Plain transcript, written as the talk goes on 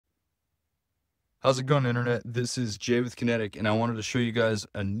How's it going, internet? This is Jay with Kinetic, and I wanted to show you guys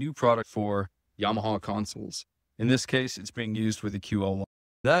a new product for Yamaha consoles. In this case, it's being used with a QL1.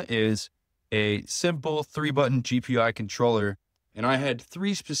 That is a simple 3-button GPI controller, and I had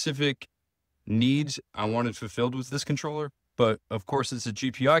 3 specific needs I wanted fulfilled with this controller, but of course it's a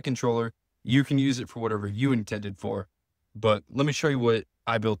GPI controller. You can use it for whatever you intended for, but let me show you what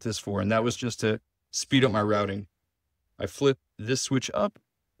I built this for, and that was just to speed up my routing. I flip this switch up,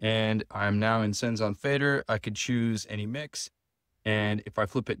 and I'm now in sends on fader. I could choose any mix. And if I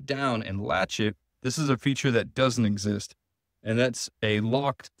flip it down and latch it, this is a feature that doesn't exist. And that's a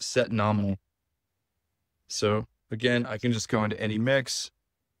locked set nominal. So again, I can just go into any mix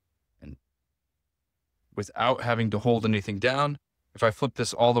and without having to hold anything down. If I flip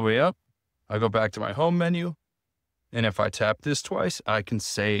this all the way up, I go back to my home menu. And if I tap this twice, I can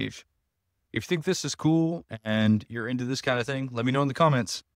save. If you think this is cool and you're into this kind of thing, let me know in the comments.